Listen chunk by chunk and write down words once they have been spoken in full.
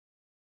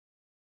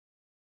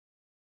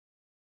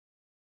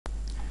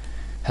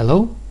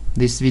Hello,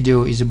 this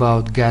video is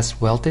about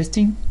gas well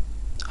testing.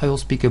 I will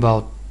speak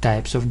about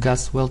types of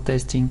gas well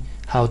testing,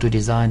 how to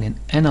design and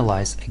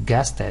analyze a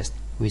gas test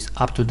with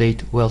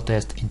up-to-date well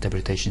test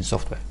interpretation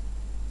software.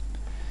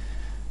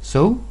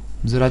 So,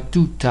 there are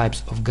two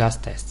types of gas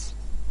tests: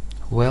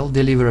 well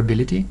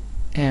deliverability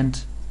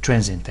and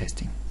transient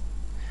testing.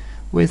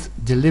 With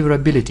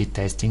deliverability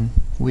testing,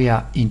 we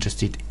are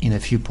interested in a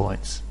few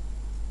points.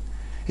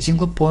 A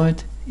single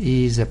point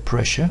is a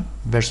pressure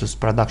versus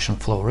production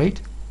flow rate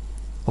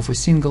of a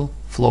single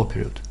flow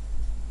period.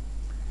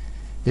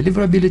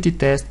 Deliverability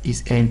test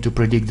is aimed to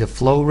predict the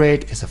flow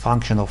rate as a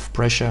function of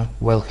pressure,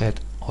 wellhead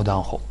or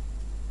downhole.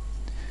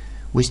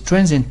 With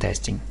transient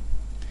testing,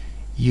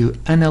 you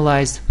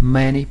analyze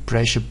many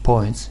pressure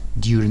points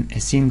during a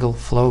single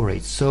flow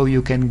rate, so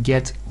you can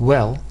get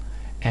well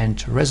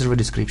and reservoir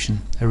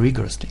description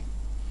rigorously.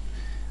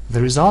 The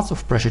results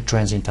of pressure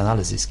transient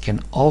analysis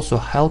can also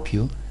help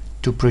you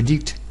to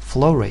predict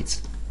flow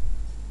rates.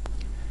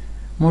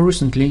 More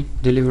recently,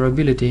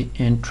 deliverability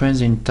and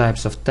transient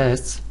types of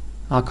tests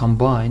are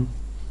combined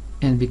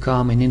and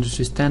become an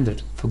industry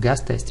standard for gas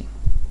testing.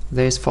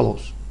 They are as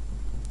follows.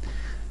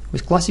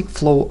 With classic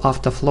flow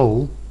after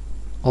flow,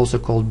 also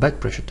called back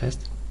pressure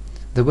test,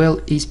 the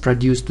well is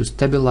produced to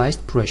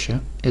stabilized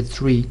pressure at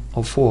 3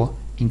 or 4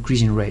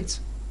 increasing rates.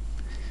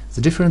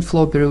 The different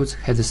flow periods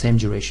have the same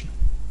duration.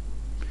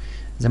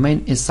 The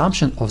main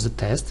assumption of the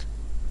test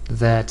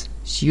that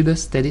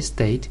pseudo-steady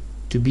state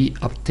to be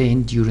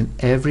obtained during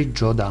every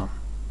drawdown.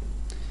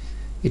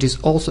 It is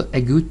also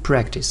a good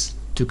practice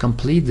to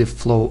complete the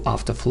flow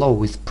after flow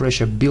with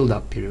pressure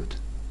build-up period.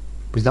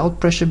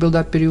 Without pressure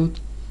build-up period,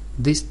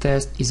 this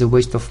test is a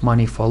waste of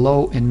money for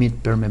low and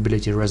mid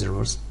permeability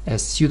reservoirs,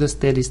 as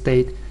pseudo-steady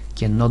state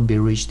cannot be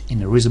reached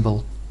in a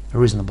reasonable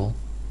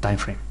time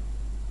frame.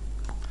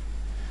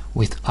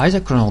 With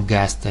isochronal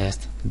gas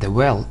test, the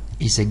well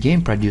is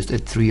again produced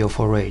at 3 or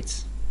 4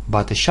 rates,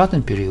 but a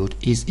shut-in period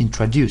is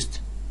introduced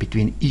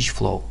between each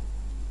flow.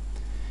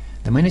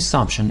 The main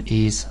assumption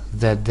is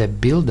that the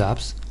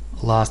build-ups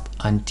last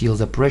until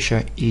the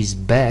pressure is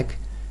back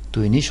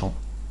to initial,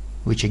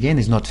 which again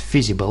is not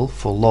feasible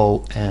for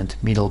low and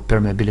middle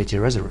permeability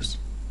reservoirs.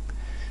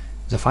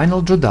 The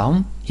final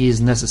drawdown is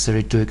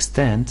necessary to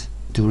extend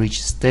to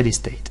reach steady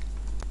state.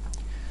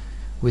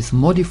 With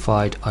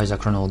modified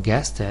isochronal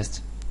gas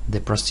test,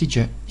 the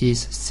procedure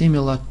is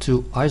similar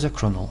to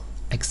isochronal,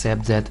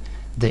 except that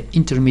the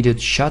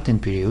intermediate shut-in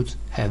periods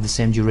have the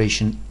same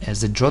duration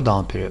as the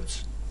drawdown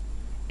periods,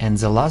 and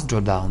the last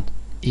drawdown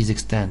is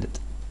extended.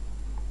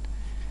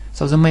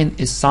 So the main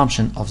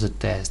assumption of the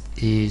test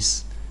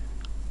is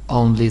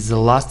only the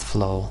last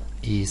flow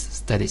is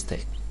steady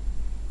state.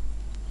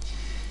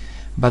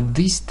 But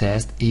this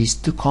test is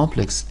too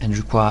complex and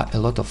requires a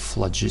lot of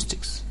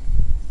logistics.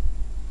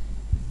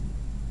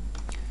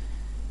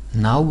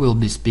 Now we'll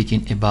be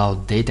speaking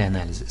about data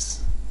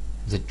analysis.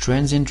 The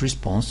transient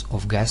response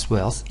of gas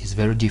wells is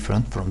very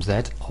different from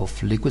that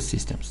of liquid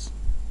systems.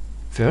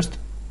 First,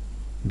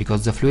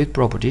 because the fluid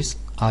properties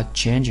are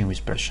changing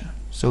with pressure,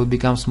 so it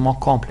becomes more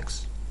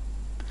complex.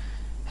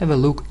 Have a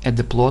look at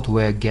the plot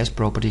where gas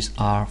properties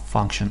are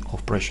function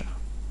of pressure.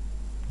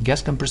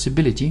 Gas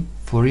compressibility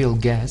for real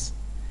gas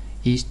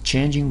is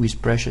changing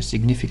with pressure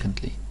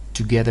significantly,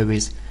 together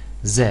with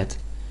Z,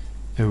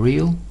 a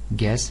real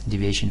gas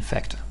deviation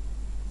factor.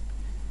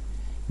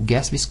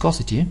 Gas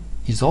viscosity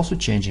is also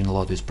changing a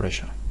lot with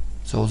pressure,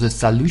 so the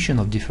solution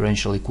of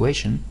differential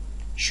equation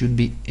should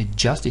be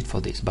adjusted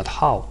for this. But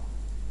how?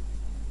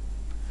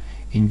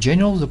 In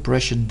general, the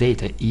pressure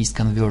data is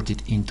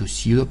converted into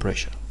pseudo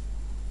pressure,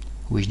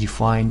 which is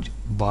defined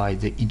by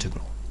the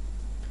integral.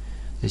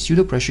 The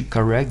pseudo pressure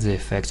corrects the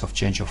effects of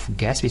change of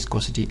gas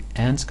viscosity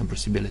and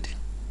compressibility.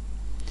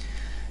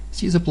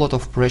 See the plot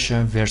of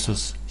pressure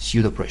versus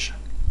pseudo pressure.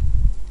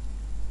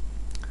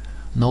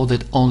 Note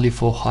that only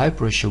for high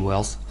pressure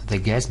wells the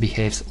gas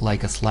behaves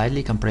like a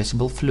slightly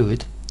compressible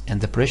fluid,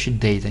 and the pressure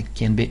data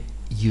can be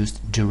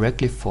used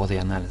directly for the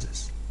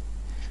analysis.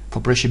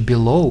 For pressure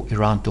below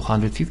around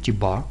 250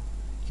 bar,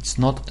 it's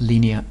not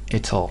linear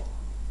at all.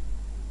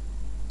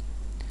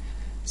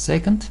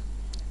 Second,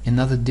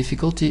 another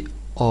difficulty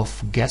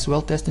of gas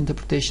well test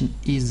interpretation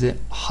is the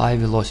high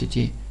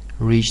velocity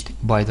reached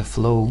by the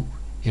flow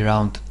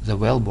around the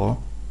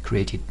wellbore,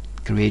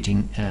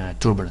 creating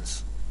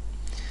turbulence.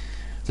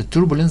 The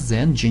turbulence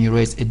then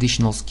generates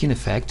additional skin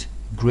effect,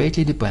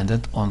 greatly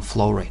dependent on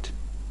flow rate.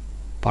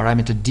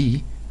 Parameter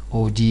d,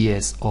 or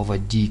ds over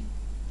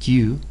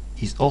dq,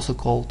 is also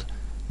called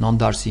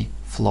non-Darcy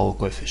flow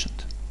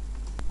coefficient.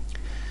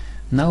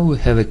 Now we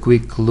have a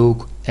quick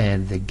look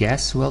at the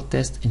gas well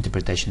test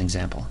interpretation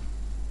example.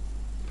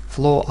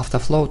 Flow after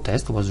flow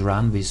test was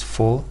run with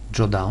 4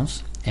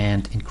 drawdowns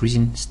and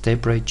increasing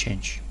step rate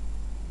change.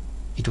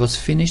 It was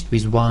finished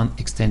with 1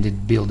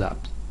 extended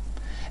build-up.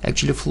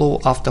 Actually,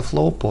 flow after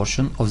flow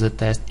portion of the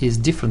test is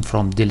different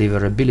from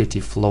deliverability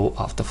flow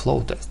after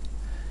flow test,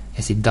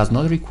 as it does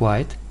not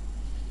require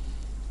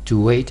to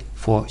wait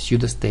for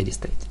pseudo-steady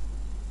state.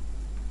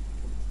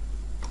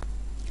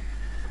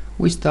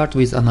 We start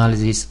with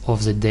analysis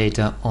of the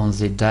data on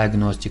the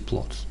diagnostic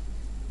plot,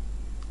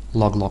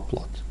 log-log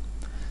plot.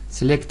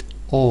 Select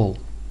all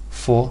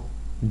 4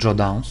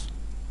 drawdowns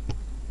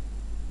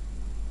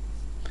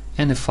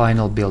and a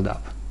final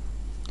build-up.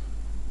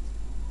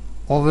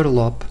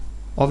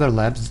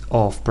 Overlaps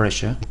of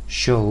pressure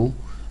show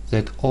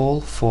that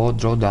all 4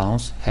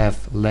 drawdowns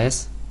have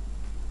less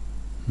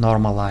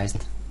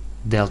normalized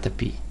delta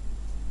P.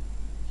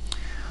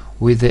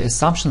 With the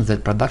assumption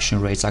that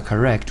production rates are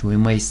correct, we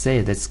may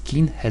say that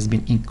skin has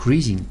been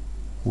increasing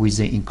with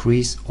the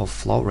increase of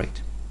flow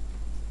rate.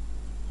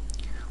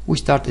 We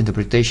start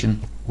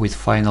interpretation with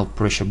final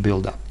pressure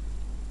buildup.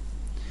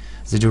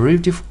 The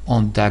derivative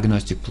on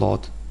diagnostic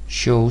plot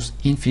shows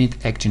infinite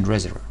acting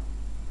reservoir.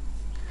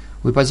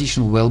 We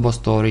position Wellbore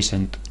stories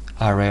and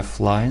RF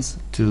lines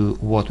to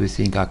what we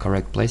think are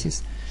correct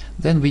places.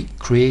 Then we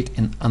create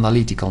an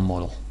analytical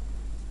model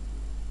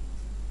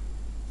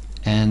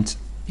and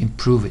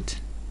improve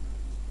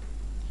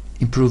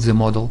the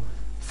model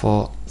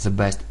for the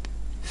best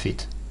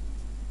fit.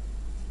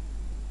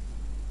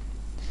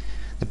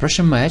 The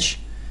pressure match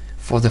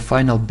for the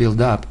final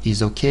build-up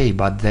is okay,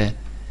 but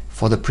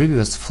for the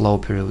previous flow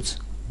periods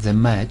the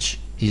match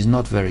is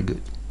not very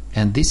good,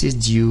 and this is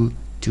due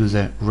to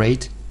the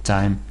rate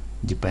time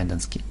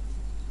dependent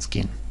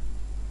skin.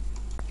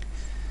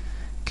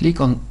 Click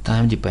on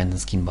time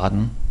dependent skin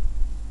button.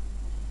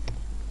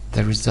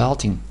 The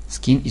resulting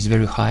skin is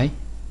very high,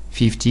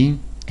 15,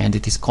 and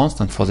it is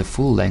constant for the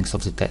full length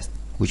of the test,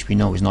 which we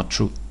know is not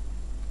true.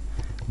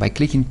 By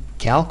clicking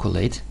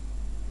calculate,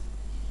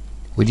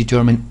 we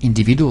determine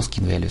individual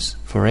skin values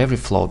for every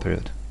flow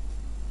period.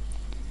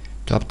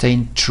 To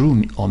obtain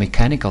true or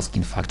mechanical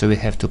skin factor, we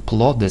have to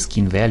plot the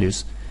skin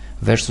values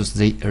versus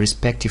the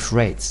respective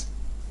rates.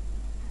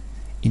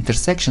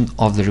 Intersection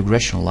of the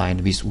regression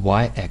line with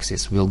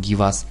y-axis will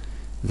give us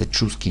the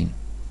true skin,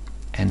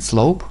 and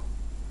slope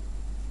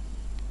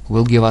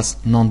will give us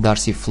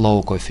non-Darcy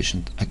flow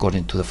coefficient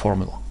according to the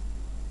formula.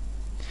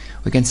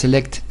 We can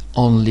select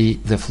only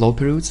the flow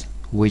periods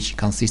with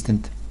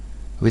consistent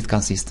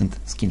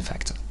skin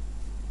factor.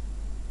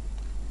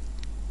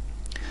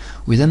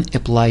 We then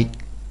apply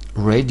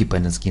rate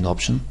dependent skin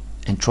option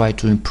and try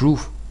to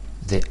improve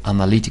the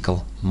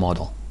analytical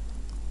model.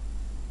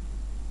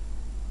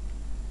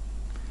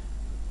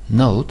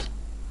 Note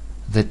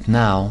that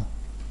now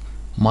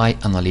my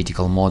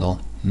analytical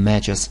model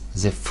matches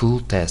the full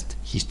test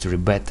history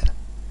better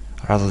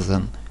rather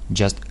than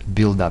just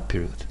build-up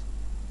period.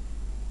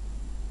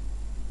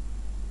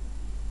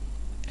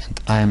 And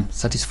I am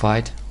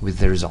satisfied with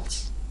the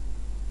results.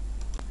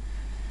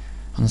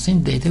 On the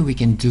same data we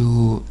can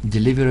do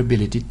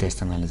deliverability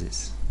test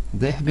analysis.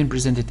 There have been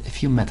presented a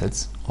few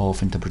methods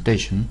of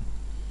interpretation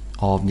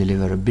of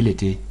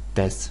deliverability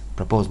tests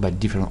proposed by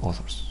different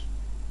authors.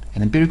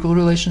 An empirical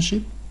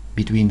relationship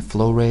between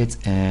flow rates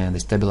and the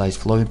stabilized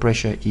flowing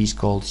pressure is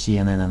called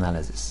CNN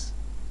analysis.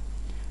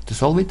 To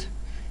solve it,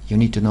 you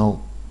need to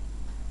know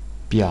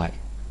PI,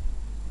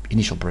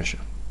 initial pressure.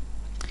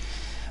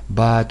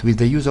 But with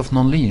the use of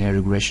nonlinear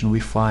regression, we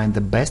find the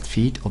best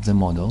fit of the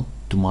model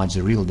to match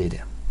the real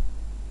data.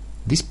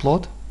 This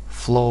plot,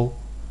 flow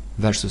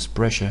versus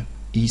pressure,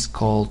 is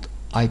called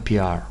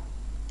IPR,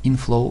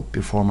 inflow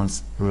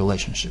performance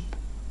relationship.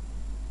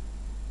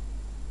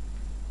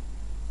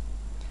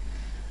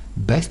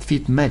 Best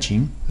fit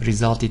matching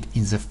resulted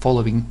in the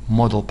following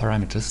model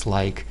parameters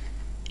like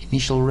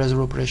initial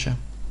reservoir pressure,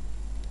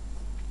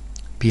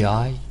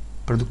 PI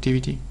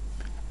productivity,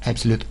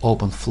 absolute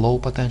open flow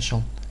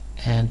potential,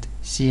 and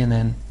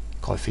CNN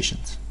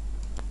coefficient.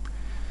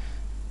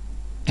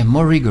 A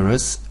more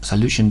rigorous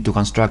solution to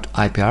construct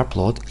IPR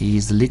plot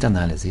is lit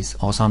analysis,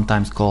 or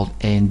sometimes called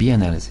A and B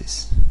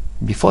analysis.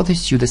 Before the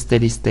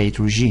pseudo-steady state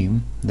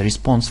regime, the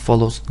response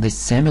follows the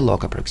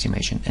semi-log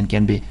approximation and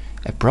can be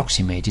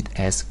approximated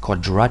as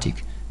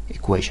quadratic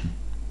equation.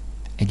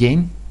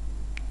 Again,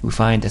 we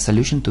find a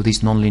solution to this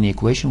nonlinear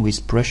equation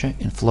with pressure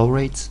and flow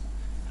rates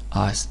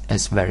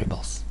as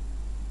variables.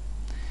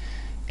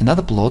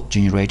 Another plot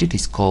generated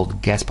is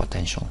called gas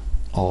potential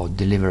or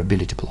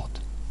deliverability plot.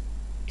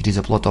 It is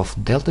a plot of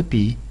delta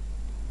P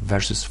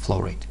versus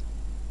flow rate.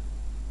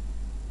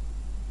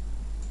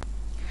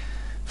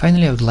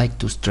 Finally, I would like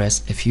to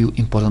stress a few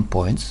important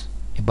points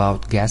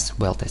about gas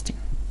well testing.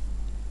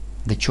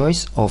 The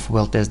choice of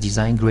well test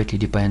design greatly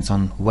depends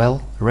on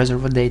well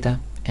reservoir data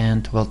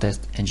and well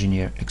test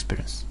engineer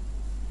experience.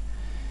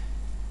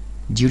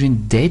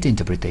 During data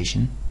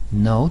interpretation,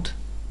 note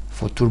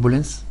for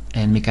turbulence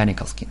and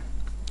mechanical skin.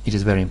 It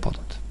is very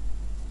important.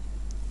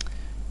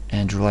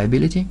 And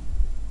reliability,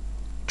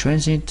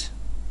 transient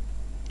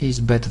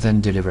is better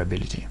than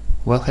deliverability.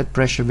 Wellhead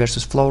pressure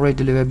versus flow rate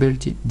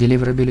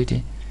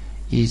deliverability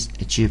is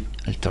a cheap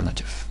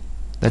alternative.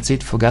 That's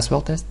it for gas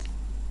well test.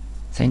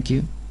 Thank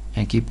you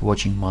and keep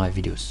watching my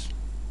videos.